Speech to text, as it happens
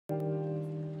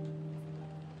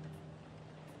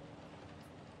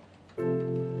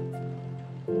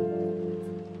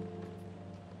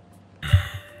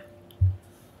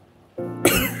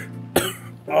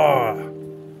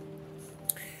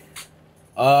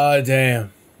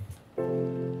Damn.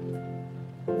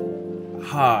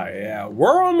 Hi, yeah,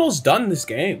 we're almost done this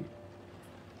game.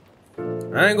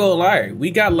 I ain't gonna lie,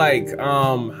 we got like,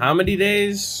 how many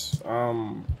days?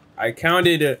 I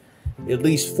counted at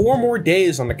least 4 more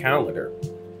days on the calendar.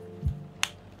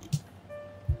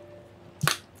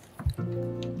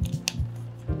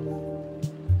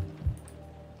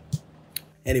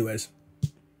 Anyways.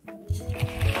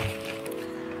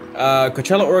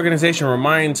 Coachella organization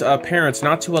reminds parents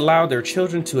not to allow their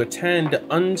children to attend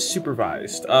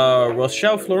unsupervised.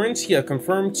 Rochelle Florencia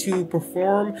confirmed to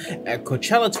perform at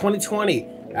Coachella 2020.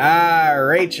 Ah,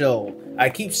 Rachel. I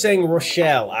keep saying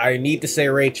Rochelle. I need to say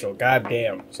Rachel. God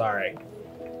damn. Sorry.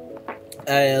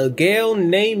 Gail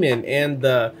Naiman and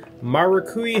the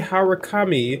Marukui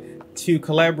Harakami to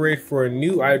collaborate for a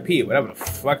new IP. Whatever the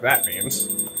fuck that means.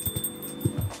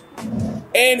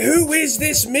 And who is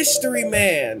this mystery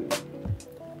man?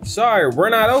 Sorry, we're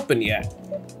not open yet.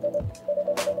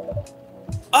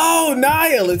 Oh,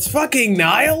 Niall, it's fucking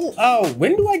Niall? Oh,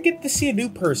 when do I get to see a new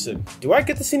person? Do I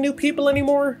get to see new people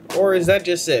anymore? Or is that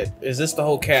just it? Is this the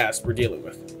whole cast we're dealing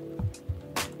with?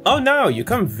 Oh no, you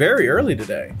come very early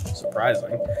today.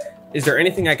 Surprising. Is there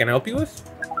anything I can help you with?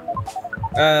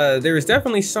 There is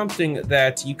definitely something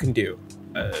that you can do.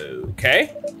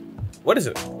 Okay. What is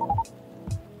it?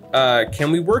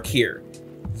 Can we work here?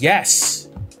 Yes.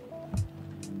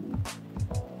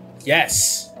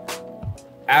 Yes.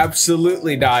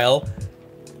 Absolutely, Dial.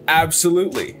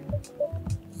 Absolutely.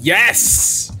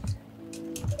 Yes!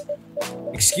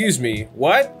 Excuse me,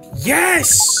 what?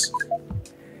 Yes!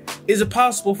 Is it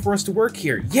possible for us to work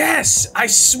here? Yes! I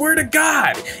swear to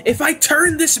God, if I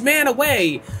turn this man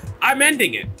away, I'm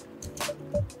ending it.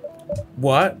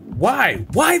 What? Why?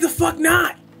 Why the fuck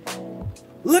not?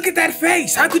 Look at that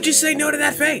face! How could you say no to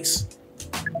that face?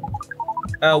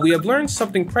 We have learned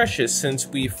something precious since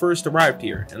we first arrived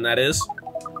here, and that is,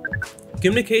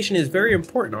 communication is very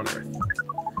important on Earth.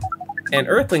 And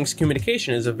Earthlings'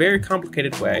 communication is a very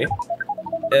complicated way.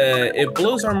 It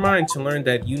blows our mind to learn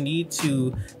that you need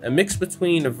to mix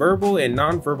between verbal and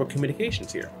non-verbal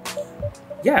communications here.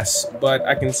 Yes, but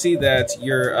I can see that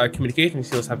your communication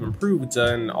skills have improved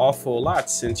an awful lot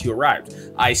since you arrived.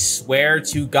 I swear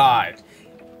to God.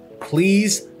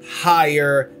 Please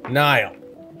hire Niall.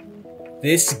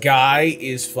 This guy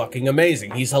is fucking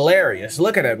amazing. He's hilarious.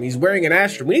 Look at him. He's wearing an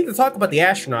astronaut. We need to talk about the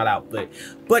astronaut outfit.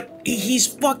 But he's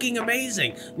fucking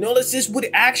amazing. Notice this would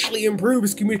actually improve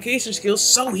his communication skills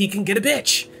so he can get a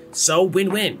bitch. So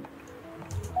win-win.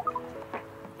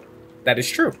 That is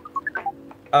true.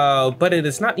 But it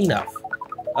is not enough.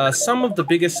 Some of the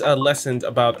biggest lessons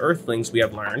about Earthlings we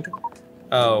have learned,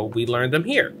 we learned them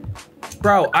here.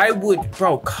 Bro,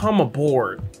 come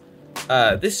aboard.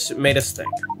 This made us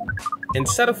think.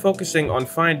 Instead of focusing on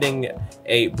finding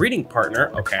a breeding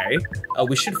partner, okay,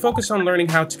 we should focus on learning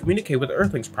how to communicate with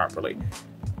Earthlings properly.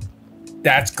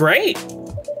 That's great.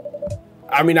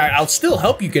 I mean, I'll still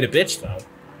help you get a bitch, though.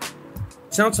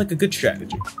 Sounds like a good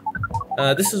strategy.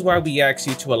 This is why we asked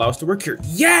you to allow us to work here.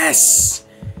 Yes!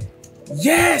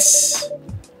 Yes!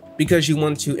 Because you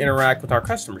want to interact with our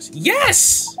customers.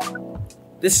 Yes!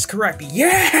 This is correct.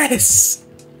 Yes!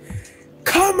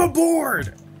 Come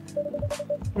aboard!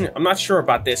 I'm not sure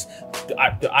about this.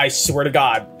 I swear to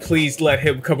God, please let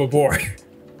him come aboard.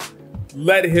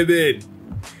 Let him in.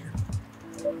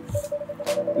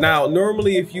 Now,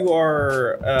 normally if you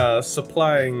are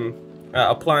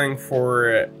applying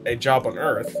for a job on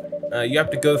Earth, you have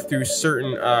to go through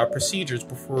certain procedures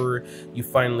before you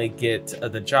finally get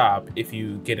the job, if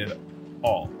you get it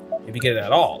all. If you get it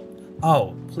at all.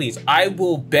 Oh, please, I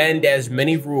will bend as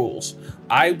many rules.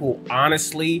 I will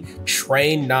honestly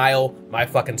train Niall my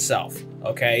fucking self,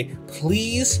 okay?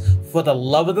 Please, for the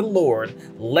love of the Lord,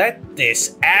 let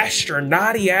this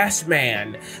astronauty ass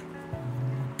man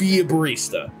be a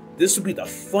barista. This would be the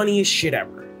funniest shit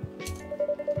ever.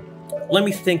 Let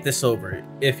me think this over,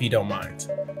 if you don't mind.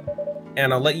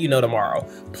 And I'll let you know tomorrow.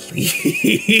 Please.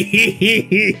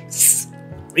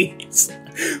 Please.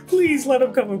 Please let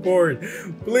him come aboard.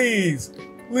 Please.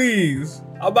 Please.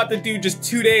 I'm about to do just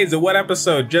 2 days of one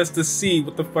episode just to see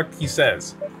what the fuck he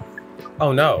says.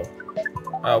 Oh no.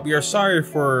 We are sorry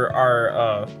for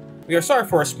our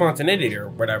spontaneity or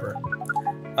whatever.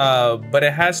 But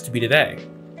it has to be today.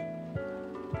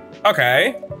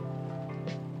 Okay.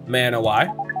 May I know why?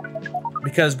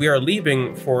 Because we are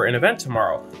leaving for an event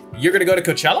tomorrow. You're gonna go to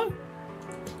Coachella?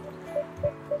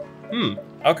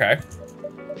 Okay.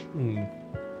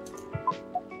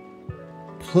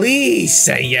 Please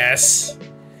say yes.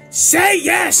 Say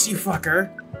yes, you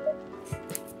fucker.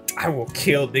 I will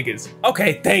kill niggas.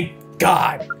 Okay, thank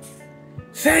God.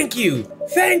 Thank you.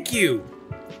 Thank you.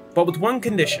 but with one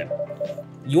condition.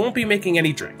 You won't be making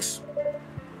any drinks.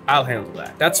 I'll handle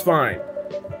that. That's fine.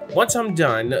 Once I'm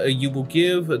done, you will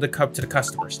give the cup to the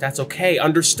customers. That's okay.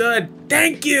 Understood.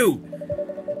 Thank you.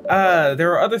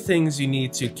 There are other things you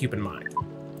need to keep in mind.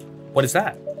 What is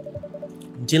that?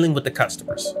 Dealing with the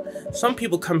customers. Some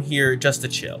people come here just to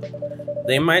chill.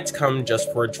 They might come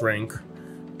just for a drink,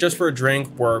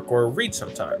 work, or read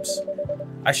sometimes.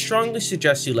 I strongly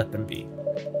suggest you let them be.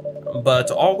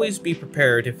 But always be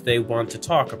prepared if they want to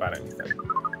talk about anything.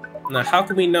 Now, how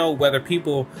can we know whether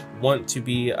people want to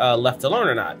be left alone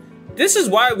or not? This is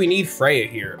why we need Freya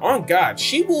here. Oh God,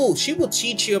 she will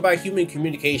teach you about human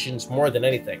communications more than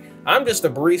anything. I'm just a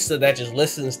barista that just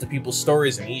listens to people's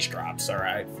stories and eavesdrops,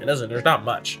 alright? There's not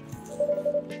much.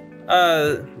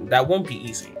 That won't be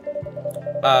easy.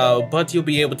 But you'll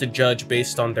be able to judge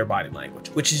based on their body language,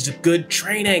 which is good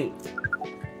training.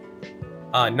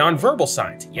 Nonverbal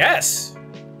signs. Yes.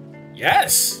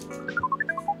 Yes.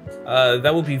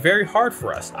 That will be very hard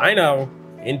for us. I know.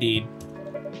 Indeed.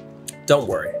 Don't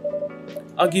worry.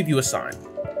 I'll give you a sign.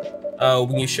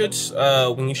 When you should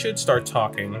start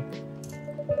talking,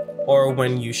 or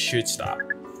when you should stop.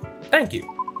 Thank you.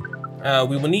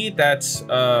 We will need that.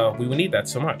 We will need that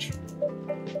so much.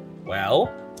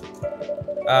 Well,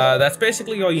 that's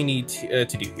basically all you need to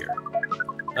do here.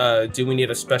 Do we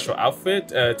need a special outfit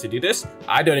to do this?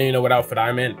 I don't even know what outfit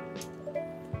I'm in.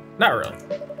 Not really.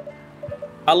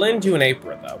 I'll lend you an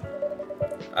apron though.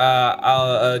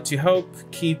 To help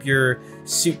keep your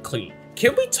suit clean.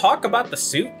 Can we talk about the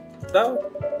suit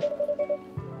though?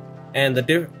 And the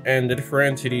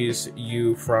differentiates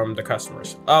you from the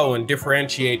customers. Oh, and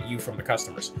differentiate you from the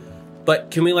customers. But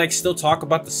can we like still talk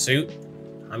about the suit?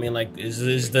 I mean, like,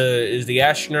 is the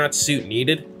astronaut suit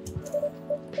needed?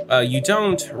 You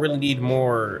don't really need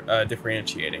more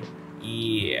differentiating.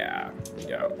 Yeah, you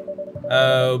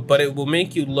don't. But it will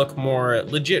make you look more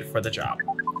legit for the job.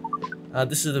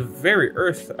 This is a very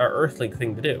earthling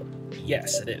thing to do.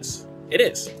 Yes, it is. It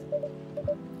is.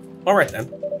 All right then.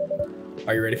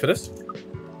 Are you ready for this?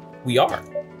 We are.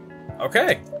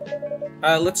 Okay.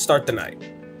 Let's start the night.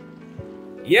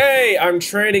 Yay! I'm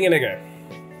training in again.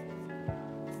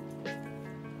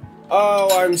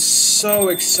 Oh, I'm so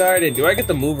excited. Do I get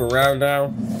to move around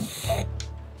now?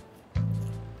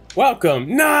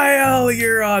 Welcome. Niall,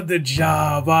 you're on the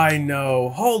job, I know.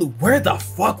 Holy, where the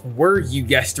fuck were you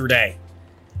yesterday?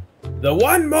 The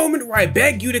one moment where I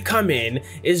beg you to come in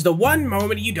is the one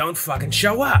moment you don't fucking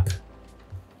show up.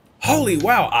 Holy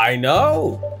wow, I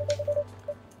know.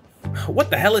 What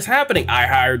the hell is happening? I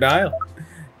hired Niall.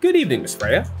 Good evening, Miss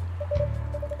Freya.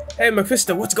 Hey,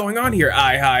 Mephisto, what's going on here?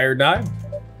 I hired Niall.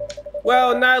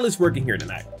 Well, Niall is working here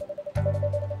tonight.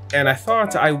 And I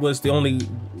thought I was the only...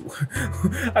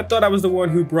 I thought I was the one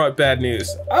who brought bad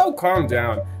news. Oh, calm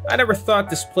down. I never thought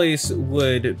this place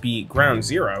would be ground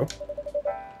zero.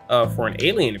 For an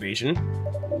alien invasion.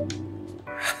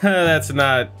 It's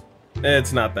not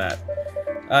that.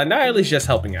 Niall is just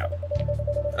helping out.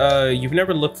 You've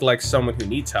never looked like someone who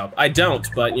needs help. I don't,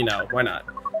 but you know, why not?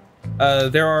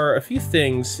 There are a few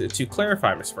things to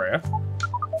clarify, Miss Freya.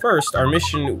 First, our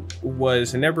mission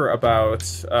was never about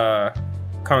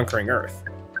conquering Earth.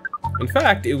 In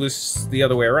fact, it was the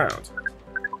other way around.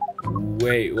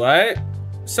 Wait, what?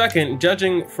 Second,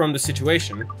 judging from the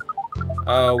situation,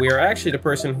 we are actually the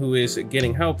person who is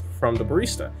getting help from the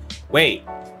barista. Wait,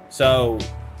 so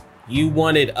you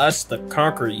wanted us to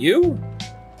conquer you?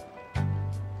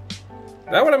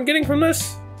 Is that what I'm getting from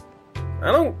this?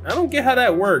 I don't get how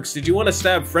that works. Did you want to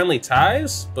stab friendly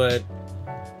ties? But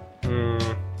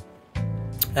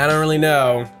I don't really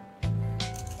know.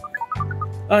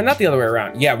 Not the other way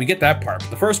around. Yeah, we get that part, but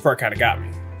the first part kind of got me.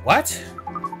 What?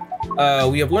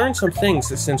 We have learned some things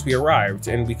since we arrived,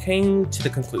 and we came to the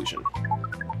conclusion.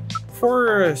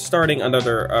 Before starting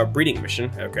another breeding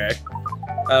mission, okay,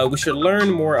 we should learn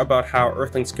more about how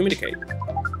Earthlings communicate.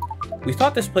 We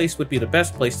thought this place would be the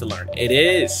best place to learn. It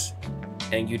is!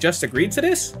 And you just agreed to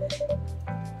this?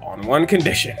 On one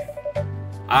condition.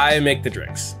 I make the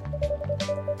drinks.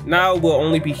 Now we'll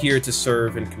only be here to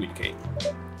serve and communicate.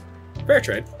 Fair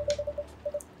trade.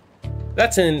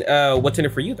 That's what's in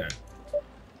it for you then?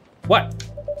 What?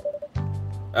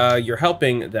 You're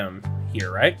helping them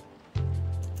here, right?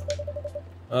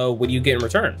 What do you get in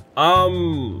return?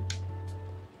 I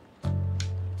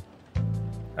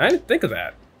didn't think of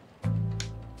that.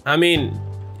 I mean,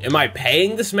 am I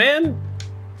paying this man?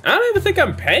 I don't even think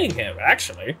I'm paying him,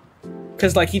 actually.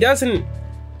 Cause like he doesn't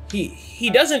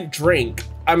drink.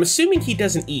 I'm assuming he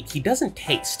doesn't eat. He doesn't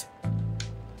taste.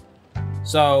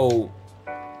 So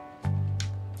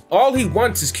all he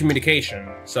wants is communication.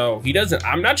 So he doesn't,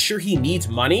 I'm not sure he needs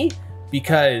money,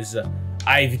 because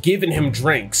I've given him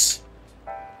drinks,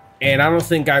 and I don't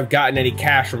think I've gotten any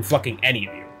cash from fucking any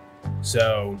of you.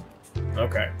 So,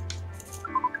 okay.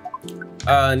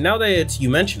 Now that you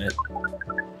mention it,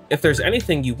 if there's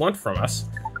anything you want from us,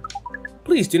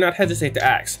 please do not hesitate to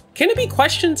ask. Can it be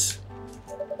questions?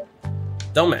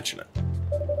 Don't mention it.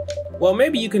 Well,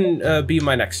 maybe you can be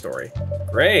my next story.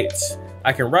 Great.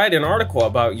 I can write an article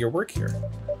about your work here.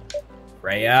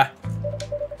 Freya.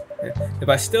 If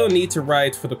I still need to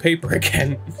write for the paper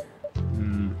again.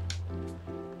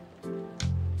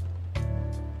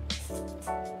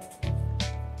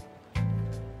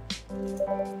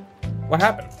 What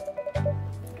happened?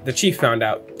 The chief found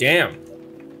out. Damn.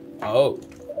 Oh.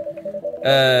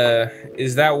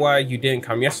 Is that why you didn't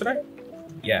come yesterday?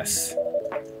 Yes.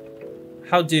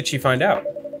 How did she find out?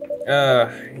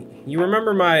 You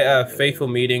remember my fateful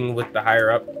meeting with the higher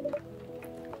up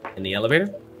in the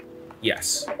elevator?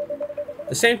 Yes.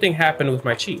 The same thing happened with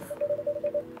my chief.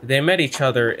 They met each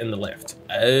other in the lift.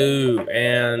 Oh,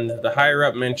 and the higher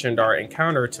up mentioned our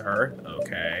encounter to her.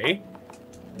 Okay.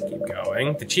 Keep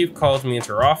going. The chief calls me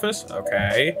into her office.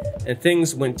 Okay. And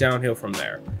things went downhill from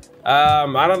there.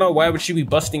 I don't know, why would she be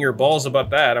busting your balls about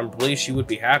that? I believe she would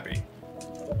be happy.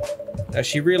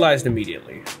 She realized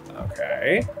immediately.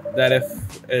 Okay. That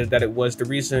it was the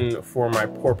reason for my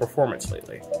poor performance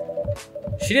lately.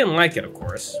 She didn't like it, of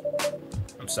course.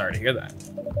 I'm sorry to hear that.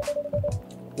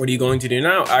 What are you going to do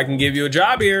now? I can give you a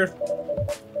job here.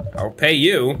 I'll pay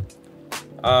you.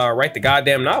 Write the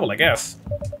goddamn novel, I guess.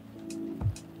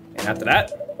 And after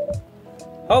that,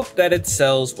 hope that it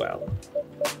sells well.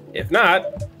 If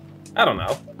not, I don't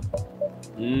know.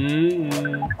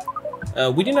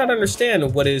 We do not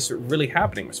understand what is really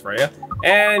happening, Miss Freya.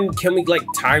 And can we, like,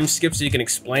 time skip so you can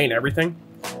explain everything?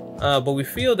 But we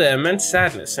feel the immense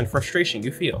sadness and frustration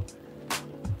you feel.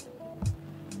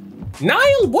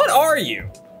 Niall, what are you?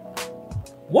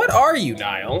 What are you,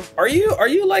 Niall? Are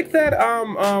you like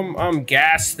that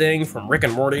gas thing from Rick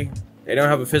and Morty? They don't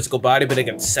have a physical body, but they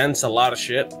can sense a lot of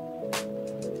shit.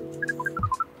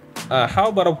 How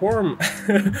about a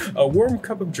warm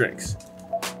cup of drinks?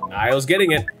 Niall's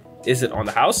getting it. Is it on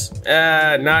the house?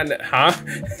 Huh?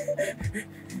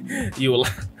 You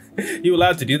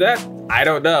allowed to do that? I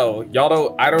don't know.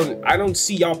 I don't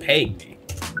see y'all paying me.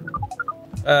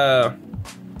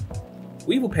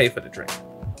 We will pay for the drink.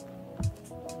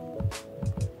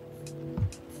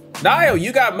 Niall,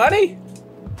 you got money?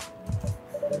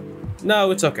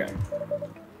 No, it's okay.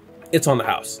 It's on the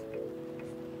house.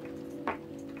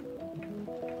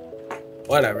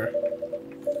 Whatever.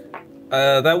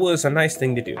 That was a nice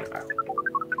thing to do, Niall.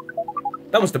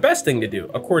 That was the best thing to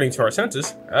do, according to our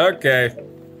census. Okay.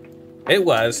 It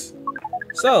was.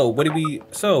 So, what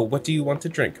do you want to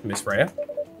drink, Miss Freya?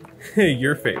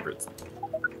 Your favorite.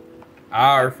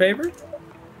 Our favorite?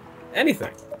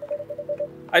 Anything.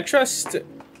 I trust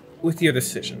with your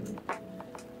decision.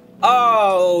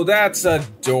 Oh, that's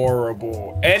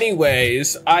adorable.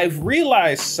 Anyways, I've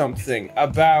realized something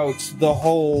about the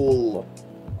whole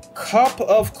cup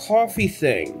of coffee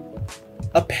thing.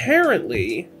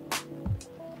 Apparently,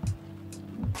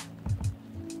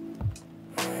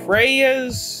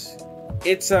 Freya's,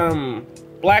 it's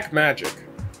black magic.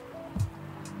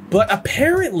 But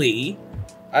apparently,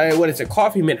 what is it?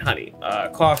 Coffee, mint, honey.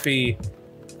 Coffee,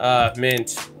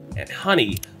 mint, and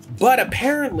honey. But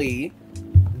apparently,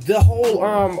 the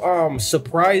whole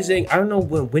surprising, I don't know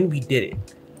when we did it,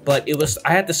 but it was,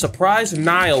 I had to surprise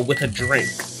Niall with a drink.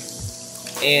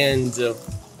 And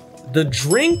the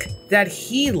drink that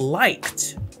he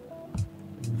liked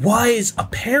was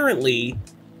apparently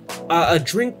a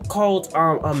drink called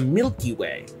a Milky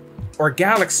Way or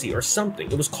Galaxy or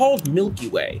something. It was called Milky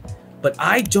Way, but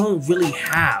I don't really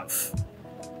have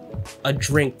a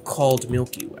drink called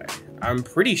Milky Way. I'm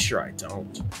pretty sure I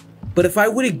don't. But if I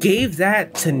would have gave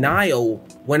that to Niall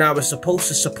when I was supposed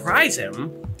to surprise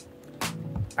him,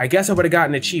 I guess I would have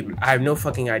gotten an achievement. I have no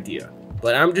fucking idea.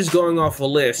 But I'm just going off a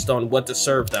list on what to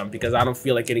serve them because I don't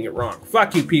feel like getting it wrong.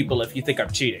 Fuck you people if you think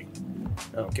I'm cheating.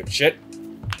 I don't give a shit.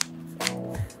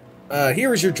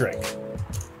 Here is your drink.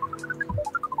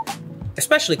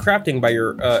 Especially crafted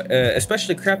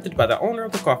by the owner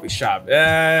of the coffee shop.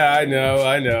 I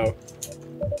know.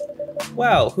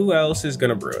 Well, who else is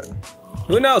gonna brew it?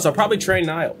 Who knows? I'll probably train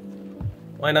Niall.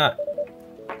 Why not?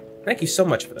 Thank you so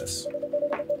much for this.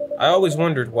 I always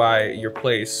wondered why your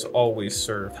place always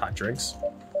served hot drinks.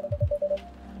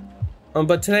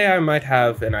 But today I might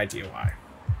have an idea why.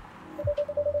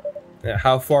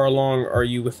 How far along are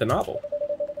you with the novel?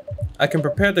 I can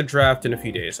prepare the draft in a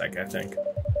few days, I think.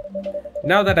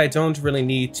 Now that I don't really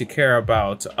need to care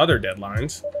about other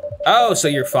deadlines, Oh, so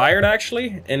you're fired,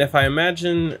 actually? And if I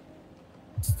imagine...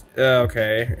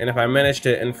 okay, and if I manage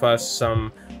to infuse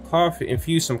some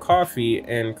coffee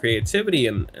and creativity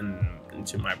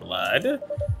into my blood...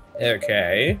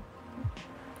 Okay.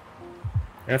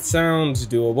 That sounds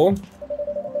doable.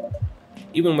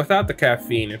 Even without the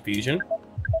caffeine infusion.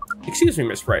 Excuse me,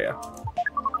 Miss Freya.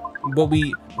 But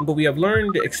we have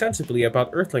learned extensively about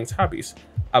Earthlings' hobbies.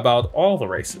 About all the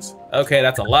races. Okay,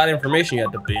 that's a lot of information you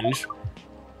had to binge.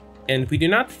 And we do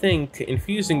not think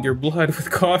infusing your blood with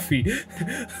coffee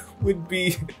would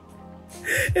be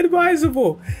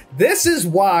advisable. This is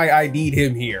why I need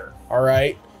him here,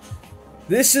 alright?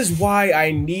 This is why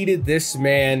I needed this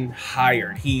man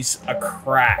hired. He's a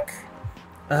crack.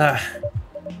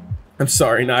 I'm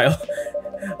sorry, Niall.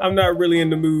 I'm not really in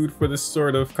the mood for this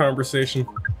sort of conversation.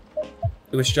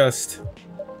 It was just...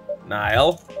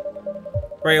 Niall?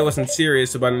 Freya wasn't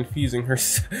serious about infusing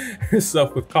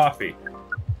herself with coffee.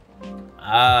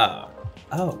 Oh.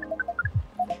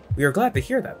 We are glad to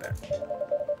hear that then.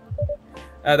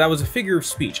 That was a figure of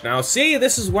speech. Now, see,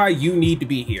 this is why you need to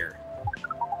be here.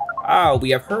 We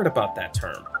have heard about that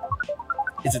term.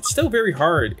 Is it still very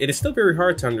hard? It is still very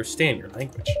hard to understand your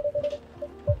language.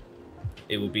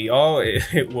 It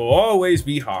will always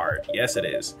be hard. Yes, it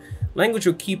is. Languages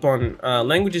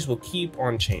will keep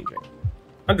on changing.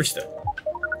 Understood.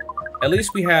 At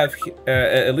least we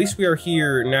are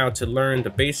here now to learn the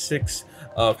basics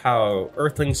of how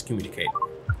Earthlings communicate.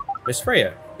 Miss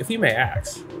Freya, if we may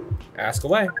ask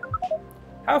away.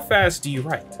 How fast do you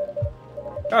write?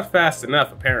 Not fast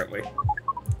enough, apparently.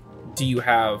 Do you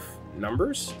have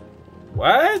numbers?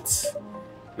 What?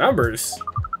 Numbers?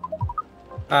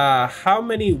 How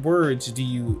many words do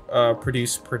you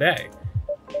produce per day?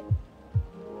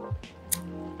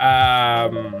 I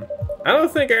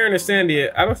don't think I understand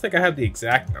I don't think I have the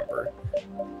exact number.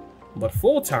 But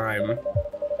full-time,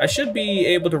 I should be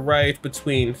able to write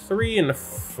between 3,000 and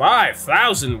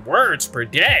 5,000 words per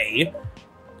day.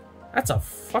 That's a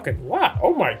fucking lot.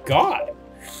 Oh my god.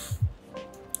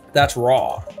 That's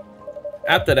raw.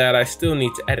 After that, I still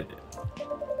need to edit it.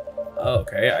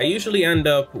 Okay, I usually end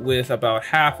up with about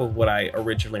half of what I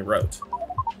originally wrote.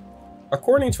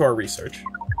 According to our research,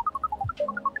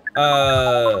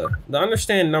 the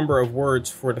understand number of words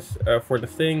for the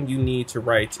thing you need to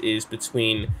write is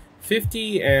between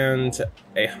 50 and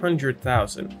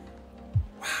 100,000.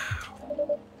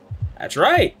 Wow. That's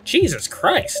right. Jesus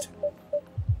Christ.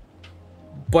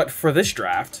 But for this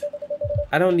draft,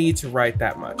 I don't need to write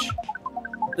that much.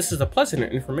 This is a pleasant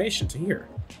information to hear.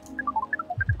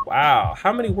 Wow,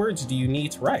 how many words do you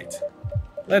need to write?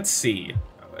 Let's see.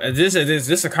 Is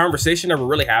this a conversation that we're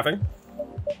really having?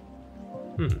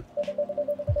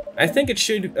 I think it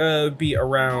should be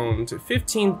around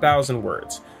 15,000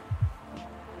 words.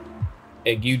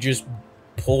 And you just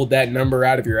pulled that number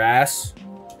out of your ass?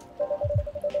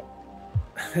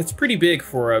 That's pretty big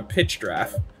for a pitch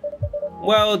draft.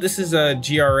 Well, this is a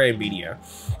GRA Media.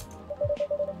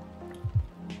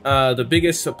 The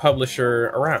biggest publisher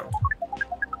around.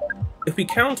 If we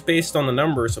count based on the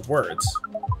numbers of words,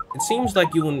 it seems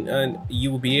like you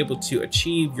will be able to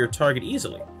achieve your target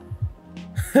easily.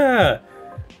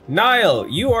 Niall,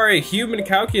 you are a human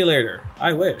calculator.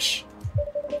 I wish.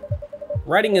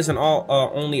 Writing isn't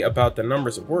only about the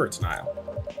numbers of words, Niall.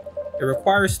 It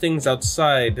requires things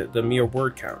outside the mere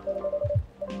word count.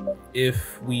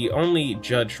 If we only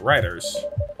judge writers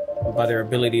by their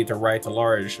ability to write a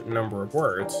large number of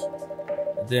words,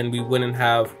 then we wouldn't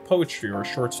have poetry or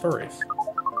short stories.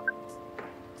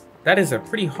 That is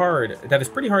pretty hard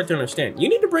to understand. You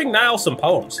need to bring Niall some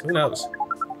poems. Who knows?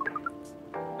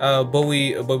 But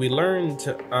we learned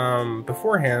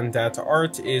beforehand that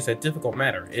art is a difficult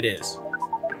matter. It is.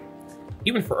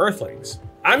 Even for Earthlings.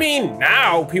 I mean,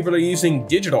 now people are using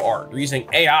digital art. They're using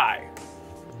AI.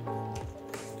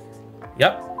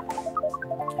 Yep.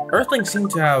 Earthlings seem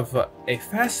to have a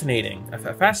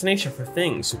fascination for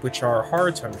things which are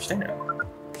hard to understand.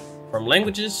 From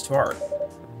languages to art.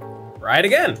 Right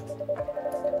again.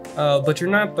 But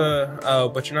you're not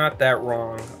that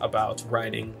wrong about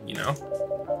writing, you know?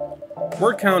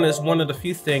 Word count is one of the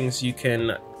few things you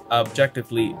can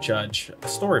objectively judge a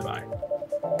story by.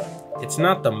 It's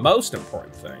not the most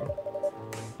important thing,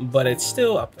 but it's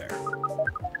still up there.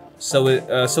 So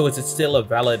is it still a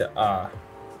valid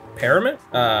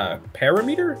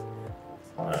parameter?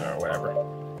 Whatever.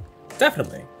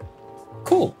 Definitely.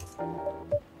 Cool.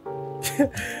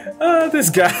 This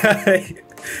guy.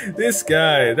 This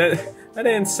guy. That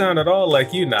didn't sound at all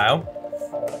like you, Niall.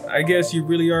 I guess you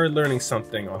really are learning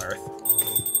something on Earth.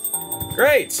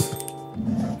 Great.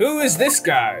 Who is this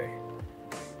guy?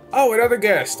 Oh, another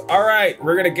guest. All right,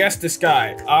 we're gonna guess this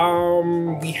guy.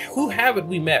 Who haven't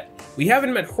we met? We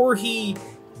haven't met Jorge,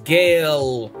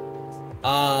 Gale.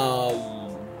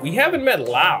 We haven't met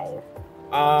Lau.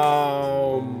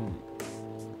 I'm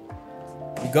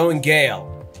going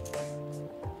Gale.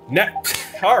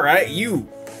 All right, you.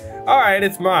 All right,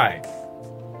 it's Mai.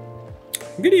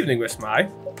 Good evening, Miss Mai.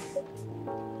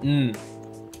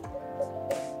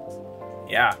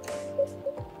 Yeah.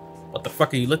 What the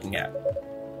fuck are you looking at?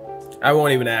 I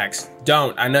won't even ask.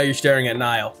 Don't. I know you're staring at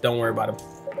Niall. Don't worry about him.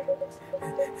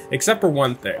 Except for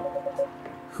one thing.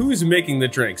 Who's making the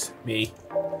drinks? Me.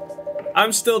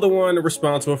 I'm still the one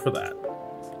responsible for that.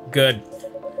 Good.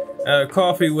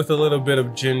 Coffee with a little bit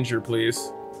of ginger, please.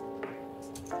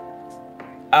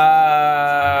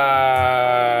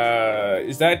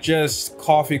 Is that just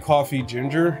coffee,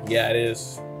 ginger? Yeah, it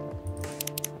is.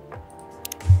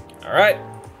 All right.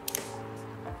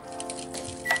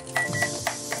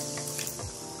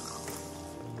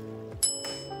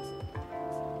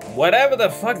 Whatever the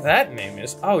fuck that name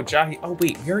is. Oh, Jahi. Oh,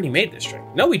 wait, we already made this drink.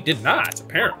 No, we did not,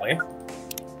 apparently.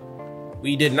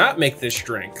 We did not make this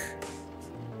drink.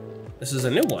 This is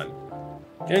a new one.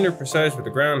 Gender precise with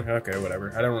the ground. Okay,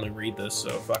 whatever. I don't really read this, so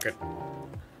fuck it.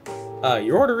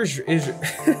 Your order is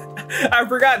I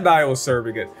forgot Niall was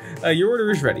serving it. Your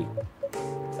order is ready.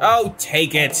 Oh,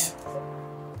 take it.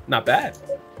 Not bad.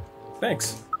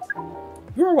 Thanks.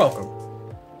 You are welcome.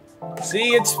 See,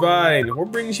 it's fine.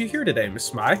 What brings you here today,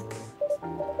 Miss Mai?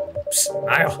 Psst,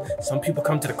 Niall. Some people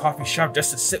come to the coffee shop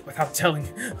just to sit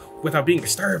without being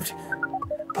disturbed.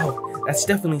 Oh, that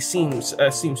definitely seems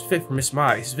fit for Miss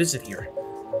Mai's visit here.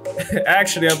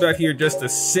 Actually, I'm not here just to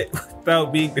sit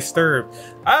without being disturbed.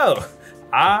 Oh,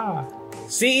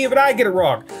 see, even I get it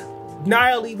wrong.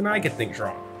 Niall, even I get things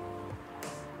wrong.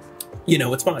 You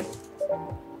know, it's fine.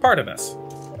 Part of us.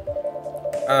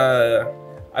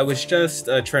 I was just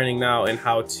training now in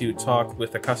how to talk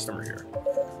with a customer here.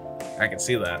 I can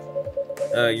see that.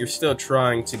 You're still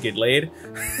trying to get laid?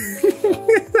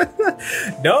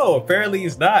 No, apparently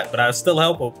he's not, but I'll still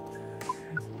help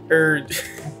him.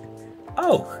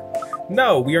 Oh,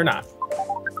 no, we are not.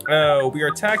 We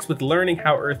are tasked with learning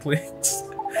how Earthlings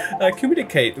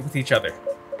communicate with each other.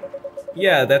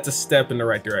 Yeah, that's a step in the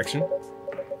right direction.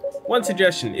 One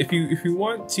suggestion, if you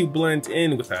want to blend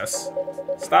in with us,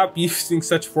 stop using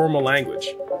such formal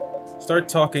language. Start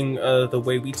talking the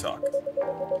way we talk.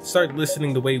 Start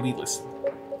listening the way we listen.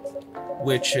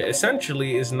 Which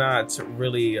essentially is not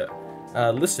really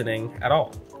listening at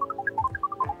all.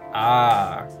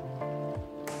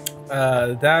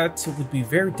 That would be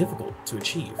very difficult to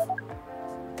achieve.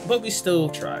 But we still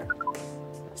try.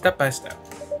 Step by step.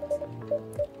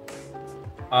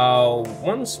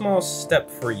 One small step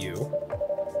for you.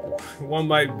 One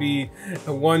be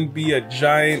a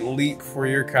giant leap for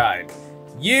your kind.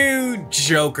 You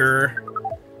joker!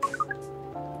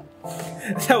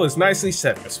 That was nicely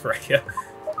said, Miss Freya.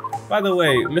 By the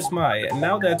way, Miss Mai,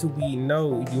 now that we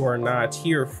know you are not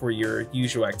here for your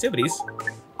usual activities,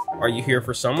 are you here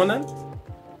for someone then?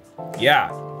 Yeah.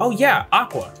 Oh yeah,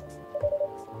 Aqua.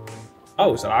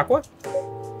 Oh, is it Aqua?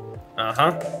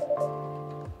 Uh-huh.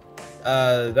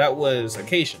 That was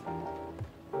occasion.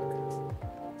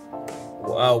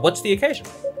 What's the occasion?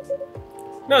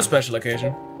 No special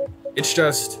occasion. It's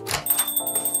just...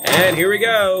 And here we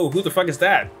go! Who the fuck is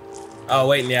that? Oh,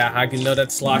 wait, yeah, I can know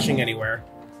that's sloshing anywhere.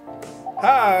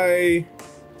 Hi!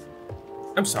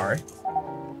 I'm sorry.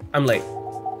 I'm late.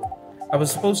 I was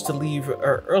supposed to leave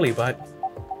early, but...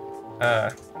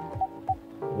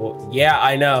 Well, yeah,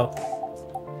 I know.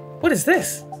 What is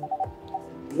this?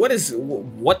 What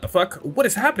the fuck? What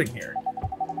is happening here?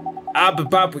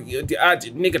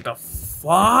 Nigga, the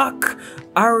fuck?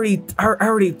 I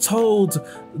already told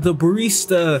the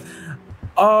barista.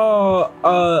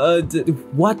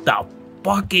 What the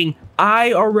fucking?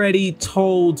 I already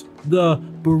told the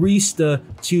barista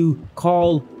to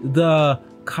call the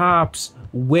cops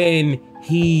when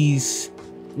he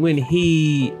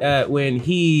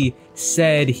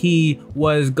said he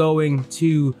was going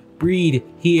to breed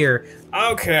here.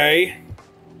 Okay.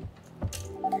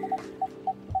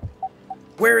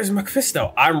 Where is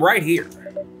Mephisto? I'm right here.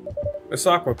 Miss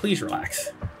Aqua, please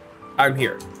relax. I'm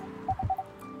here.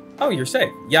 Oh, you're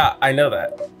safe. Yeah, I know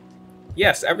that.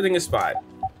 Yes, everything is fine.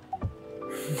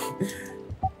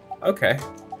 Okay.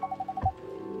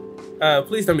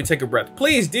 Please let me take a breath.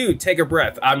 Please do take a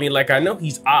breath. I mean, like, I know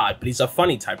he's odd, but he's a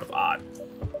funny type of odd.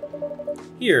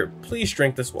 Here, please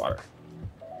drink this water.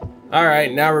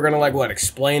 Alright, now we're gonna, like, what,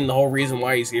 explain the whole reason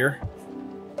why he's here?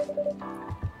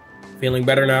 Feeling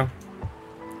better now?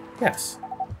 Yes.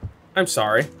 I'm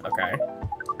sorry. Okay.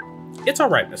 It's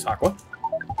alright, Miss Aqua.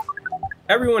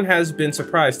 Everyone has been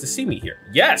surprised to see me here.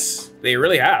 Yes, they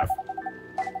really have.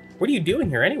 What are you doing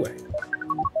here anyway?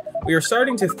 We are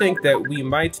starting to think that we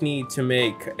might need to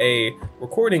make a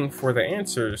recording for the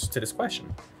answers to this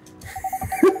question.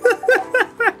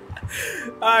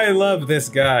 I love this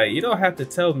guy. You don't have to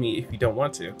tell me if you don't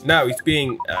want to. No, he's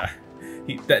being,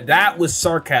 that was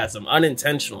sarcasm.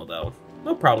 Unintentional, though.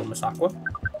 No problem, Miss Aqua.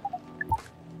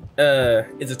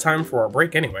 Is it time for our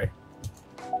break anyway?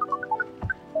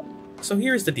 So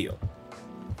here's the deal.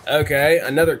 Okay,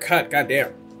 another cut,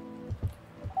 goddamn.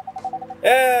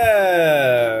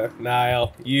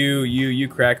 Niall, you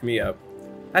crack me up.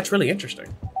 That's really interesting.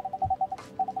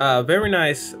 Very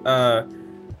nice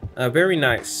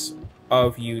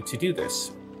of you to do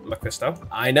this, Mephisto.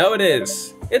 I know it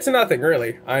is. It's nothing,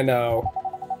 really. I know.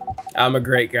 I'm a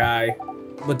great guy.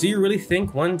 But do you really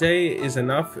think one day is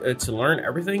enough to learn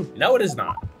everything? No, it is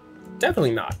not.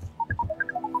 Definitely not.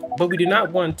 But we do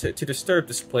not want to disturb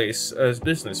this place as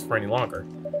business for any longer.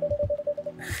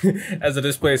 As if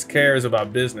this place cares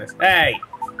about business. Hey!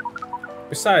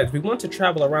 Besides, we want to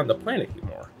travel around the planet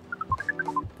more.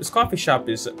 This coffee shop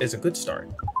is a good start.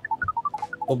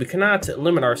 But we cannot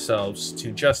limit ourselves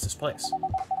to just this place.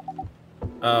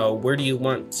 Where do you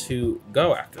want to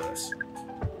go after this?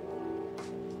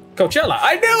 Coachella!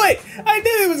 I knew it! I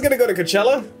knew he was gonna go to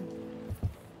Coachella!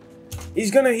 He's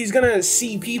gonna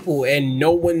see people and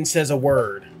no one says a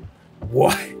word.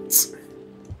 What?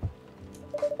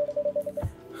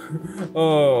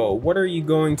 Oh, what are you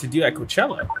going to do at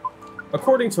Coachella?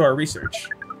 According to our research,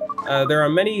 there are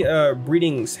many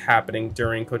breedings happening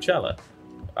during Coachella.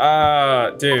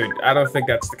 Dude, I don't think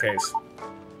that's the case.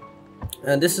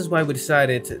 And this is why we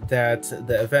decided that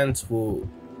the event will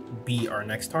be our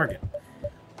next target.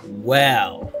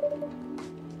 Well,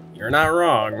 you're not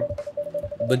wrong.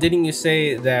 But didn't you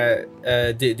say that,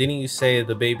 didn't you say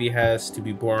the baby has to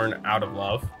be born out of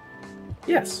love?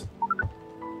 Yes.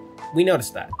 We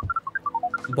noticed that.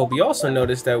 But we also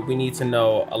noticed that we need to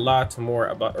know a lot more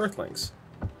about Earthlings,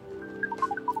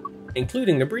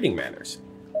 including the breeding manners.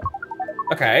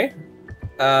 Okay.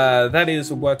 That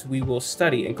is what we will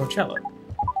study in Coachella.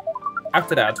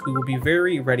 After that, we will be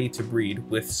very ready to breed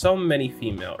with so many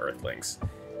female Earthlings.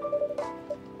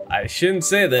 I shouldn't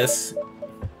say this,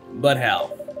 but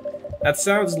hell, that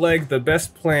sounds like the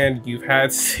best plan you've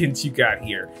had since you got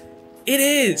here. It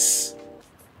is!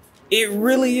 It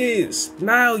really is!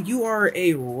 Niall, you are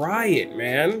a riot,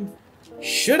 man.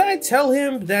 Should I tell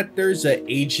him that there's an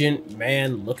agent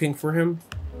man looking for him?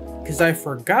 Because I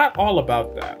forgot all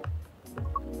about that.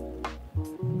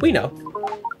 We know.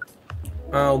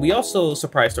 We also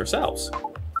surprised ourselves.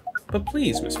 But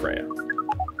please, Miss Freya,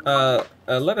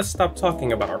 let us stop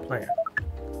talking about our plan.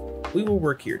 We will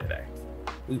work here today.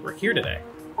 We work here today.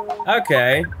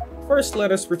 Okay, first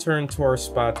let us return to our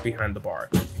spot behind the bar.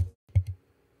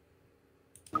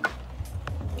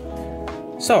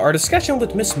 So, our discussion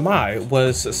with Miss Mai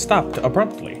was stopped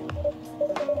abruptly.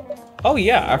 Oh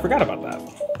yeah, I forgot about that.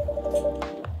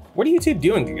 What are you two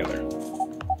doing together?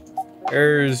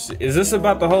 Is this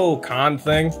about the whole con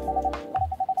thing?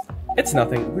 It's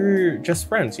nothing, we're just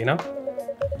friends, you know?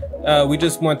 We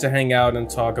just want to hang out and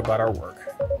talk about our work.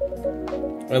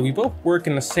 We both work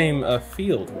in the same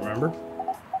field, remember?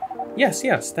 Yes,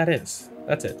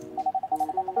 that's it.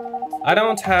 I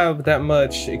don't have that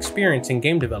much experience in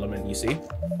game development, you see.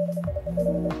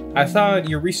 I thought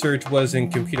your research was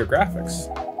in computer graphics.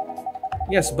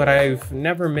 Yes, but I've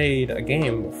never made a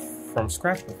game from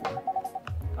scratch before.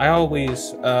 I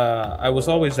was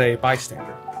always a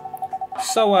bystander.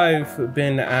 So I've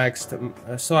been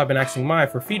asking Mai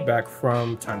for feedback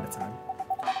from time to time.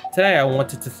 Today I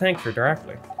wanted to thank her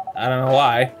directly. I don't know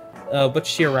why, but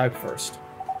she arrived first.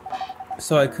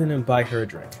 So I couldn't buy her a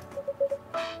drink.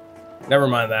 Never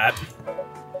mind that.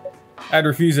 I'd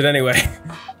refuse it anyway.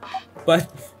 But,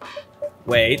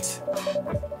 wait.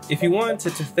 If you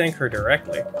wanted to thank her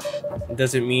directly,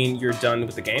 does it mean you're done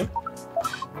with the game?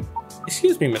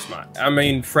 Excuse me,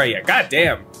 Freya.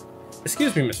 Goddamn.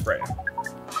 Excuse me, Miss Freya.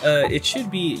 It should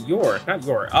be not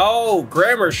your. Oh,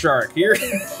 Grammar Shark here.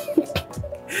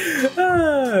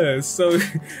 So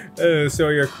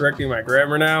you're correcting my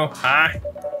grammar now, huh?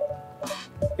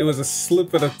 It was a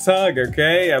slip of the tongue,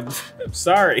 okay? I'm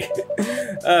sorry.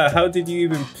 How did you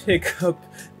even pick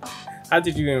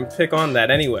on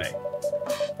that anyway?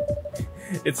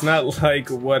 It's not like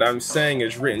what I'm saying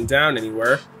is written down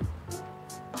anywhere.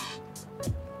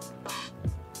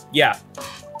 Yeah.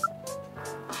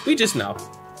 We just know.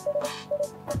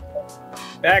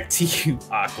 Back to you,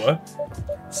 Aqua.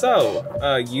 So,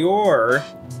 you're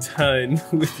done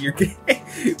with your game.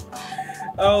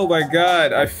 Oh my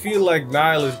god, I feel like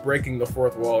Niall is breaking the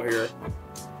fourth wall here.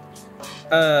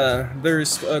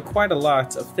 There's quite a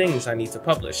lot of things I need to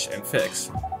publish and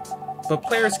fix, but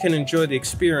players can enjoy the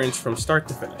experience from start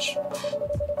to finish.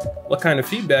 What kind of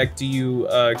feedback do you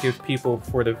give people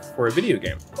for a video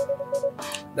game?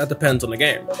 That depends on the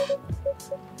game.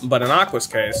 But in Aqua's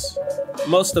case,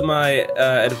 most of my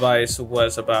advice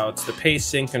was about the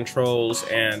pacing, controls,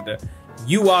 and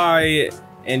UI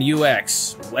and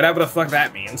UX, whatever the fuck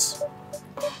that means.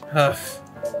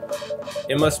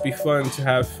 It must be fun to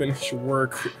have finished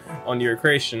work on your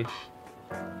creation.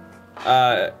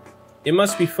 It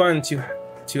must be fun to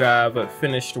have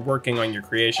finished working on your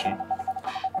creation.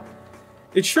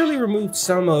 It surely removed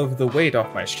some of the weight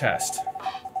off my chest.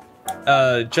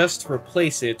 Just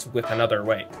replace it with another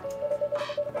weight.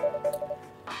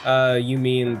 You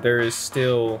mean there's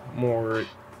still more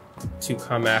to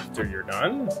come after you're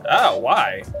done? Oh,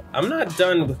 why? I'm not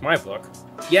done with my book.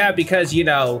 Yeah, because, you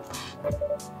know,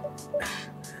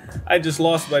 I just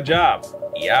lost my job.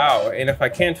 Yow, and if I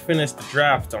can't finish the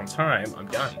draft on time, I'm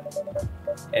done.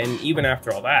 And even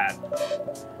after all that,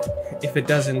 if it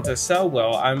doesn't sell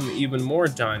well, I'm even more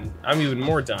done.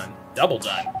 Double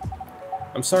done.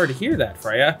 I'm sorry to hear that,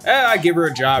 Freya. I give her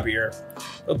a job here.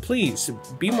 But please,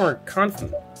 be more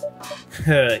confident.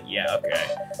 Yeah,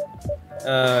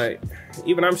 okay.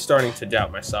 Even I'm starting to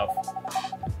doubt myself.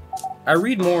 I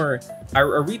read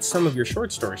some of your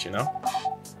short stories, you know?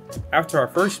 After our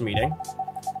first meeting,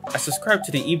 I subscribed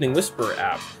to the Evening Whisperer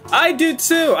app. I do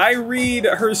too! I read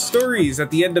her stories at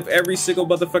the end of every single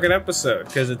motherfucking episode,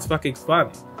 because it's fucking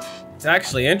fun. It's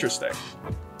actually interesting.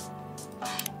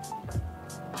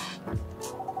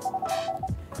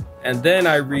 And then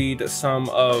I read some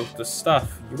of the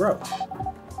stuff you wrote.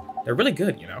 They're really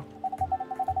good, you know?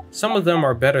 Some of them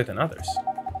are better than others.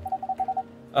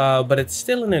 But it's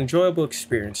still an enjoyable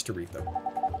experience to read them.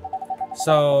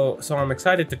 So I'm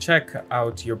excited to check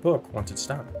out your book once it's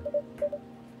done.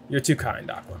 You're too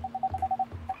kind, Aqua.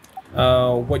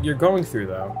 What you're going through,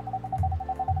 though,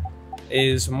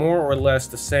 is more or less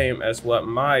the same as what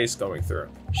Mai's going through.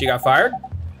 She got fired?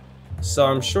 So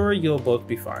I'm sure you'll both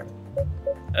be fine.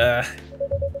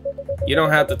 You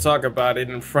don't have to talk about it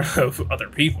in front of other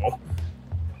people.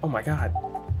 Oh my god.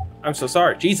 I'm so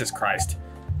sorry. Jesus Christ.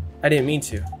 I didn't mean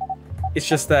to. It's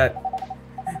just that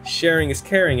sharing is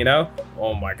caring, you know?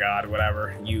 Oh my god,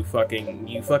 whatever. You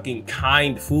fucking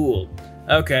kind fool.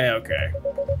 Okay.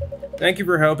 Thank you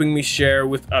for helping me share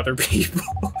with other people.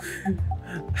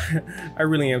 I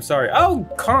really am sorry. Oh,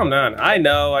 calm down. I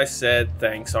know I said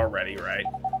thanks already, right?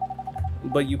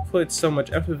 But you put so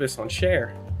much emphasis on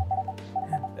share.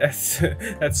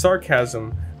 That's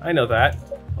sarcasm. I know that.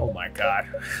 Oh my god.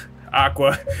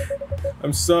 Aqua,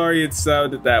 I'm sorry it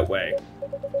sounded that way.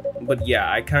 But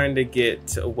yeah, I kinda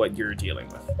get what you're dealing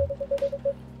with.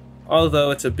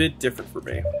 Although it's a bit different for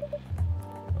me.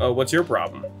 What's your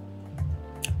problem?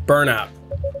 Burnout.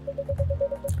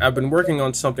 I've been working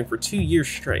on something for 2 years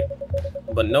straight,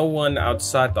 but no one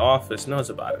outside the office knows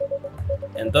about it.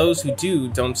 And those who do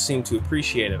don't seem to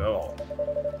appreciate it at all.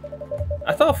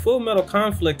 I thought Full Metal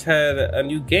Conflict had a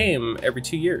new game every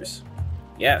 2 years.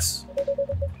 Yes.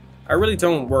 I really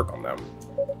don't work on them.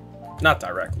 Not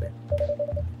directly.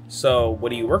 So, what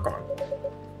do you work on?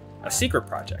 A secret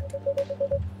project.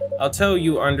 I'll tell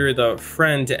you under the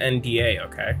friend NDA,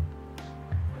 okay?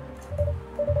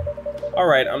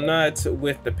 Alright, I'm not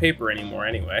with the paper anymore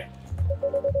anyway.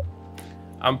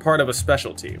 I'm part of a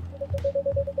special team.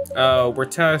 We're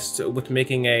tasked with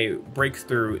making a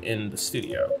breakthrough in the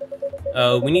studio.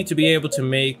 We need to be able to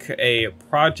make a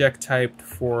project type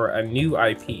for a new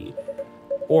IP,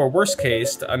 or worst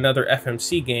case, another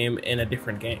FMC game in a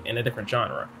different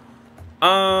genre.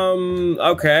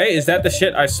 Okay, is that the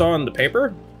shit I saw in the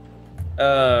paper?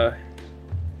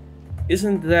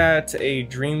 Isn't that a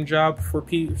dream job for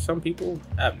some people?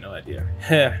 I have no idea.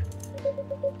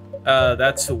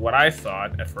 That's what I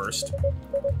thought at first.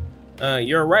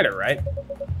 You're a writer, right?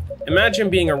 Imagine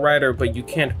being a writer, but you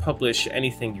can't publish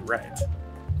anything you write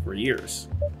for years.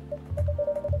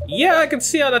 Yeah, I can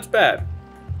see how that's bad.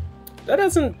 That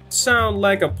doesn't sound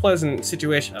like a pleasant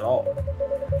situation at all.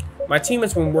 My team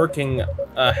has been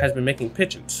making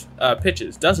pitches,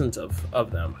 dozens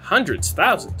of them, hundreds,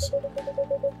 thousands.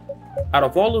 Out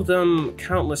of all of them,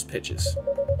 countless pitches.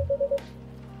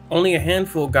 Only a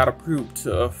handful got approved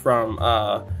from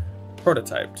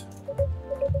prototyped.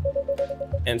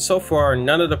 And so far,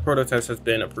 none of the prototypes has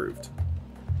been approved.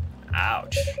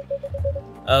 Ouch.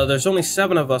 There's only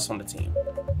 7 of us on the team.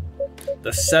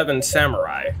 The 7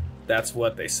 samurai, that's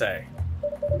what they say.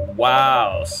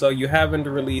 Wow, so you haven't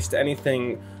released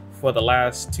anything for the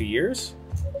last 2 years?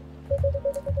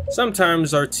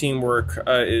 Sometimes our teamwork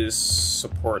is to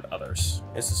support others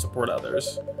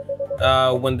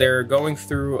when they're going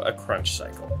through a crunch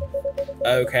cycle.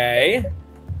 Okay.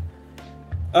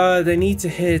 They need to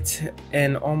hit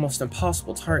an almost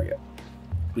impossible target.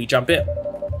 We jump in.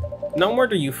 No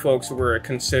wonder you folks were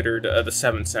considered the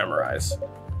Seven Samurais.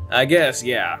 I guess,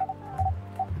 yeah.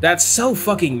 That's so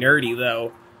fucking nerdy,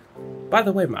 though. By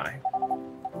the way, Mai,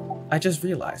 I just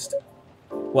realized.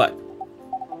 What?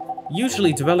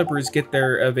 Usually developers get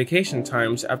their vacation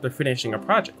times after finishing a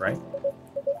project, right?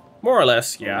 More or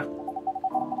less, yeah.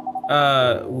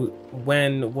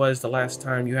 When was the last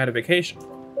time you had a vacation?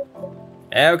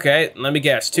 Okay, let me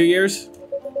guess, 2 years?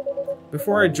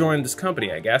 Before I joined this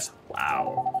company, I guess.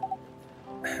 Wow.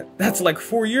 That's like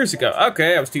 4 years ago.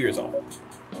 Okay, I was 2 years old.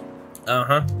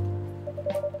 Uh-huh.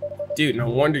 Dude, no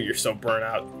wonder you're so burnt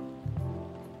out.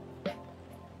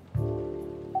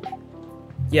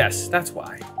 Yes, that's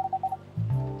why.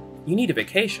 You need a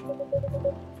vacation.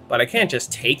 But I can't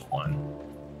just take one.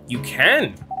 You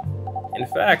can. In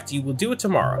fact, you will do it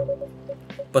tomorrow.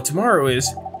 But tomorrow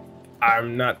is...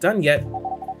 I'm not done yet.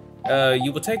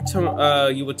 You will take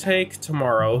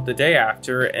tomorrow, the day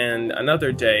after, and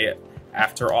another day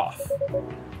after off.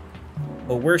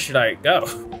 But where should I go?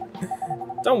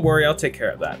 Don't worry, I'll take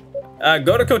care of that.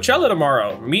 Go to Coachella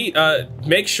tomorrow.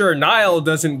 Make sure Niall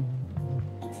doesn't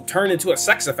turn into a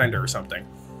sex offender or something.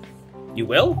 You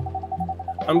will?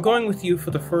 I'm going with you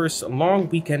for the first long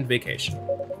weekend vacation.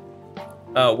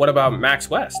 What about Max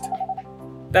West?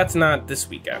 That's not this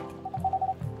weekend.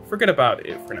 Forget about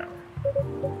it for now.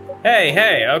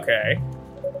 Hey, okay.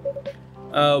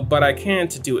 But I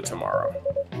can't do it tomorrow.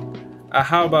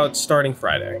 How about starting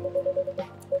Friday?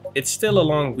 It's still a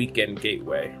long weekend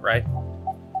gateway, right?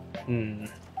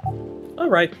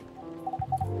 Alright.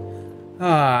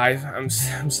 I'm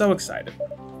so excited.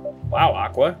 Wow,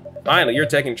 Aqua. Finally, you're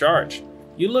taking charge.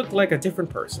 You look like a different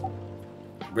person.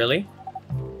 Really?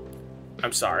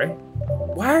 I'm sorry.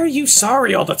 Why are you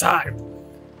sorry all the time?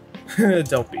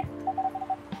 Don't be.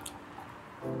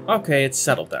 Okay, it's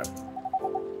settled then.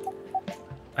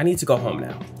 I need to go home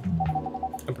now.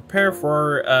 And prepare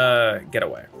for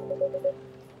getaway.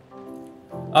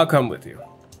 I'll come with you.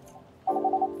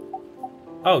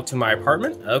 Oh, to my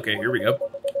apartment? Okay, here we go.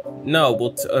 No,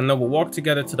 we'll walk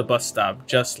together to the bus stop,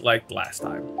 just like last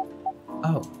time.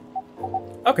 Oh.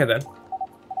 Okay then.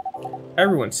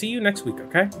 Everyone, see you next week,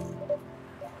 okay?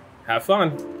 Have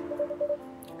fun.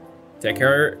 Take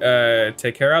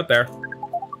care out there.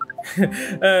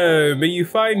 May you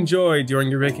find joy during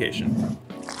your vacation.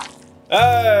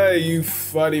 You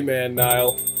funny man,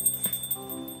 Niall.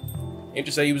 Ain't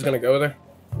you say he was gonna go there?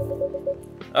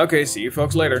 Okay, see you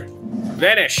folks later.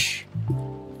 Vanish!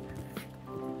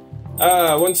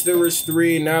 Once there was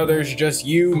 3, now there's just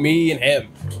you, me, and him.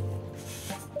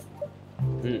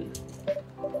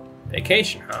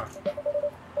 Vacation, huh?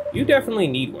 You definitely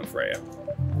need one, Freya.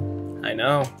 I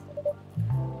know.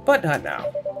 But not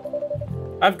now.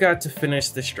 I've got to finish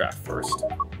this draft first.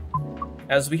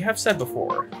 As we have said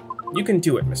before, you can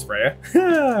do it, Miss Freya.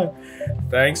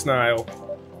 Thanks, Niall.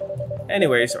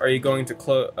 Anyways, are you going to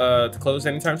close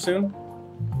anytime soon?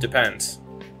 Depends.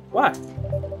 What?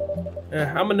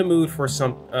 I'm in the mood for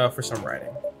some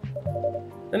writing.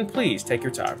 Then please take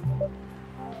your time.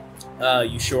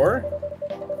 You sure?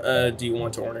 Do you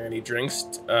want to order any drinks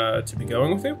to be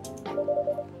going with you?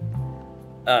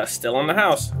 Still on the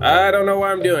house. I don't know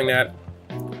why I'm doing that.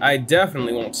 I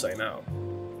definitely won't say no.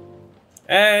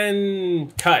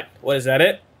 And cut. What is that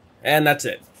it? And that's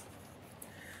it.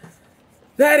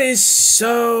 That is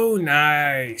so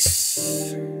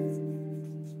nice.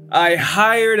 I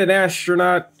hired an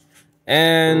astronaut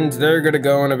and they're gonna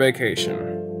go on a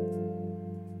vacation.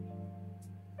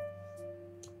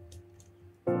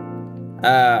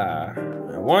 I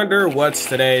wonder what's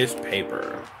today's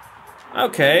paper.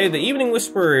 Okay, the Evening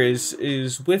Whisperer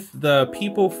is with the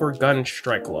People for Gun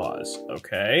Strike Laws.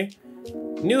 Okay.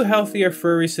 New healthier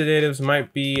furry sedatives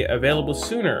might be available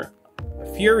sooner.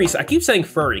 Furies, I keep saying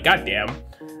furry, goddamn.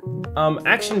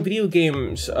 Action video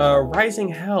games, Rising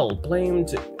Hell,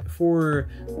 blamed for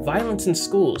violence in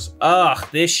schools. Ugh,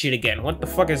 this shit again. What the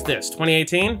fuck is this,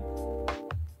 2018?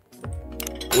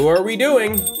 Who are we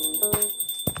doing?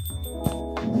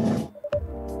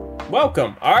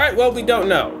 Welcome. Alright, well, we don't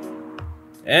know.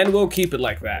 And we'll keep it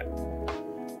like that.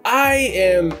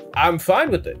 I'm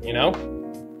fine with it, you know?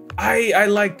 I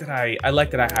like that I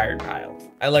hired Kyle.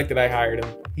 I like that I hired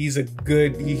him. He's a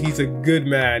good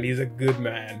man. He's a good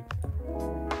man.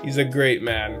 He's a great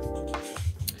man.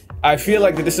 I feel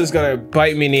like that this is gonna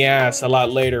bite me in the ass a lot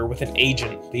later with an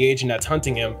agent, the agent that's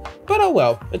hunting him. But oh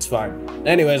well, it's fine.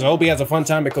 Anyways, I hope he has a fun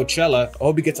time at Coachella. I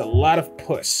hope he gets a lot of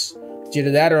puss. It's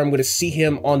either that or I'm gonna see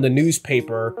him on the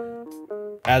newspaper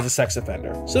as a sex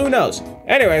offender. So who knows?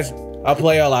 Anyways, I'll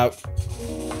play all out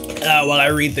while I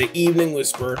read the Evening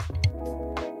Whisper.